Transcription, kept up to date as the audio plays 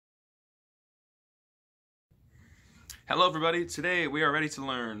Hello everybody, today we are ready to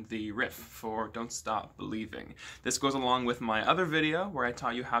learn the riff for Don't Stop Believing. This goes along with my other video where I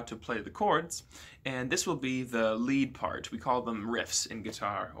taught you how to play the chords, and this will be the lead part. We call them riffs in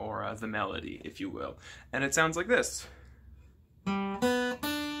guitar, or the melody, if you will. And it sounds like this.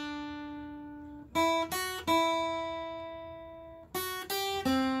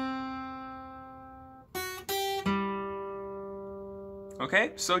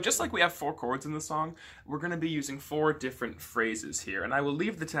 Okay, so just like we have 4 chords in the song, we're going to be using 4 different phrases here, and I will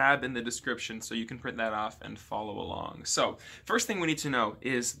leave the tab in the description so you can print that off and follow along. So, first thing we need to know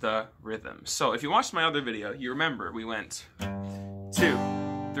is the rhythm. So, if you watched my other video, you remember we went 2,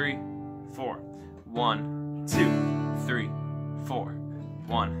 3, 4, 1, 2, 3, 4,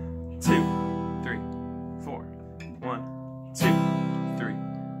 1, 2, 3, 4, 1, 2, 3,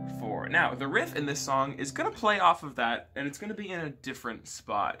 4. Now, the riff in this song is going to play off of that, and it's going to be in a different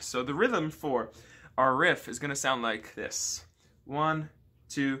spot. So the rhythm for our riff is going to sound like this. 1,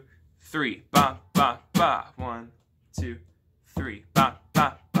 2, 3. Ba, ba, ba. 1, 2, 3. Ba,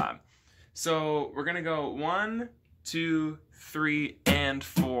 ba, ba. So we're going to go 1, 2, 3, and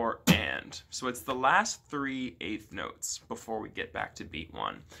 4, and. So it's the last 3 eighth notes before we get back to beat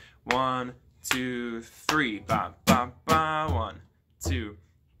 1. 1, 2, 3. Ba, ba, ba. 1, 2,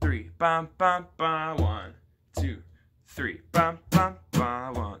 3, ba, ba, ba, 1, 2, 3, ba, ba,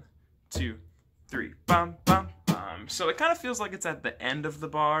 ba, 1, 2, 3, ba, ba, ba. So it kind of feels like it's at the end of the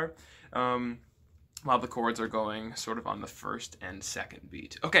bar, while the chords are going sort of on the first and second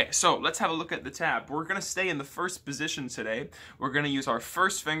beat. Okay, so let's have a look at the tab. We're going to stay in the first position today. We're going to use our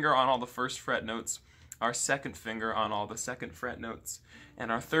first finger on all the first fret notes, our second finger on all the second fret notes,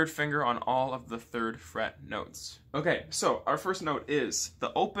 and our third finger on all of the third fret notes. Okay, so our first note is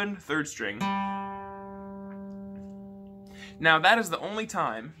the open third string. Now that is the only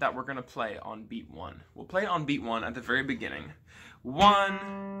time that we're gonna play on beat 1. We'll play on beat 1 at the very beginning.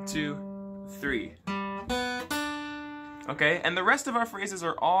 1, 2, 3. Okay, and the rest of our phrases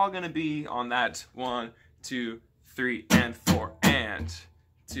are all gonna be on that 1, 2, 3, and 4, and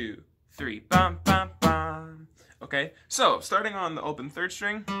 2, 3, bam, bam, bam. Okay, so starting on the open third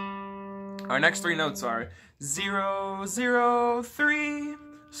string, our next 3 notes are 0, 0, 3.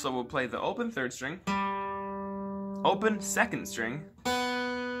 So we'll play the open third string, open second string,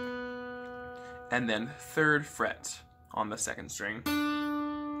 and then third fret on the second string.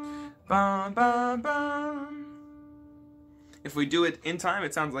 Bam, bam, bam. If we do it in time,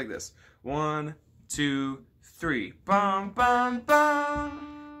 it sounds like this. 1, 2, 3. Bam, bam,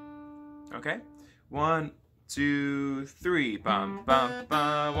 bam. Okay, 1, 2, 3. Bam, bam,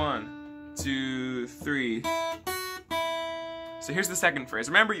 bam. 1, 2, 3. So here's the second phrase.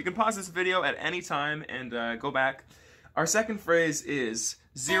 Remember, you can pause this video at any time and go back. Our second phrase is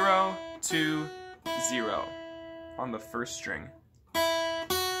 0, 2, 0 on the first string.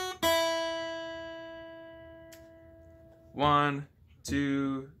 1,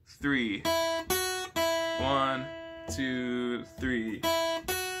 2, 3. 1, 2, 3.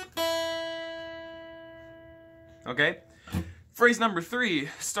 Okay? Phrase number 3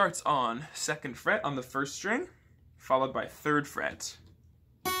 starts on second fret on the first string, followed by third fret.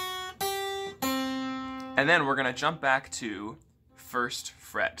 And then we're going to jump back to first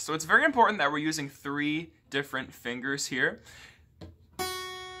fret. So it's very important that we're using 3 different fingers here.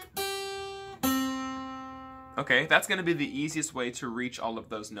 Okay, that's going to be the easiest way to reach all of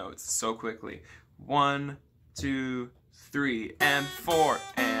those notes so quickly. 1, 2, 3, and 4,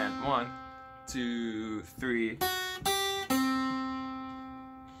 and 1, 2, 3.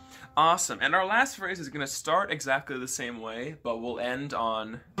 Awesome. And our last phrase is going to start exactly the same way, but we'll end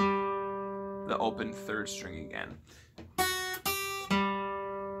on the open third string again.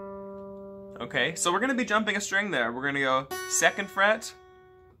 Okay, so we're going to be jumping a string there. We're going to go second fret,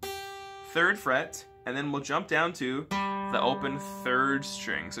 third fret, and then we'll jump down to the open third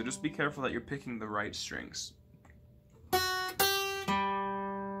string. So just be careful that you're picking the right strings.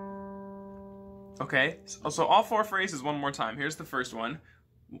 Okay, so all 4 phrases one more time. Here's the first one.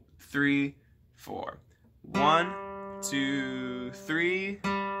 3, 4. 1, 2, 3.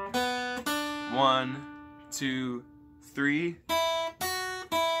 1, 2, 3.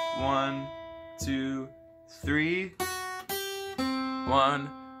 1, 2, 3. 1,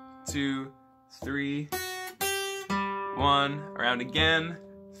 2, 3. 1, around again,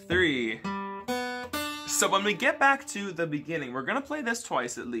 3. So when we get back to the beginning, we're going to play this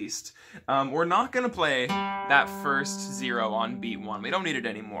twice at least. We're not going to play that first 0 on beat 1. We don't need it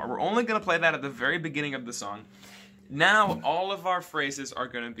anymore. We're only going to play that at the very beginning of the song. Now all of our phrases are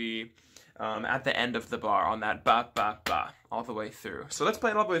going to be at the end of the bar on that ba, ba, ba, all the way through. So let's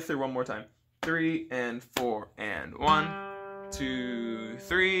play it all the way through one more time. 3 and 4 and 1, 2,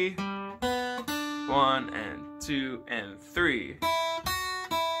 3, 1 and 2 and 3,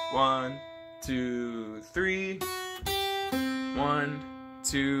 1, 2, 3, 1,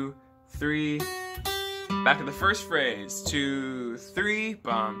 2, 3. Back to the first phrase. 2, 3,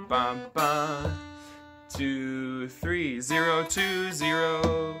 bum bum bum. 2, 3, 0, 2,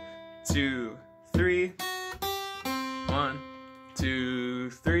 0, 2, 3, 1, 2,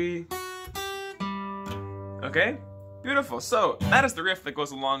 3. Okay? Beautiful. So that is the riff that goes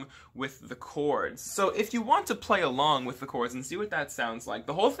along with the chords. So if you want to play along with the chords and see what that sounds like,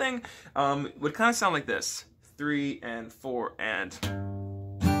 the whole thing would kind of sound like this. 3 and 4 and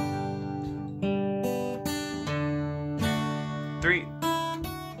 3,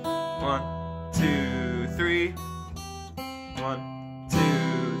 1, 2, 3, 1, 2,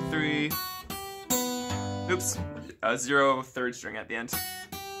 3. Oops, 0 third string at the end.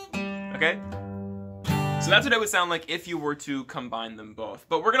 Okay? So that's what it would sound like if you were to combine them both.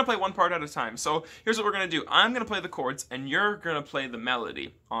 But we're going to play one part at a time. So here's what we're going to do. I'm going to play the chords, and you're going to play the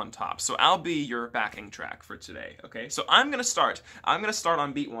melody on top. So I'll be your backing track for today, okay? So I'm going to start. I'm going to start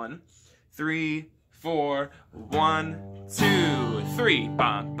on beat 1. 3, 4, 1, 2, 3.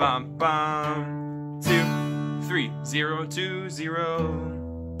 Bum, bum, bum. 2, 3. 0, 2,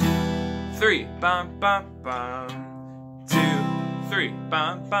 0. 3. Bum, bum, bum. 2, 3.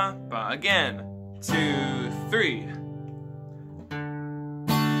 Bum, bum, bum. Again. 2, 3.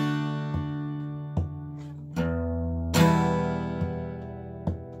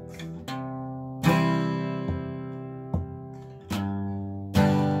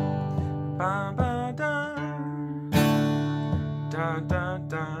 Ba ba da da da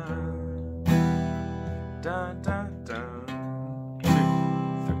da da da da. 2,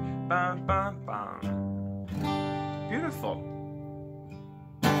 3. Ba ba ba. Beautiful.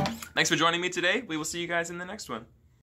 Thanks for joining me today. We will see you guys in the next one.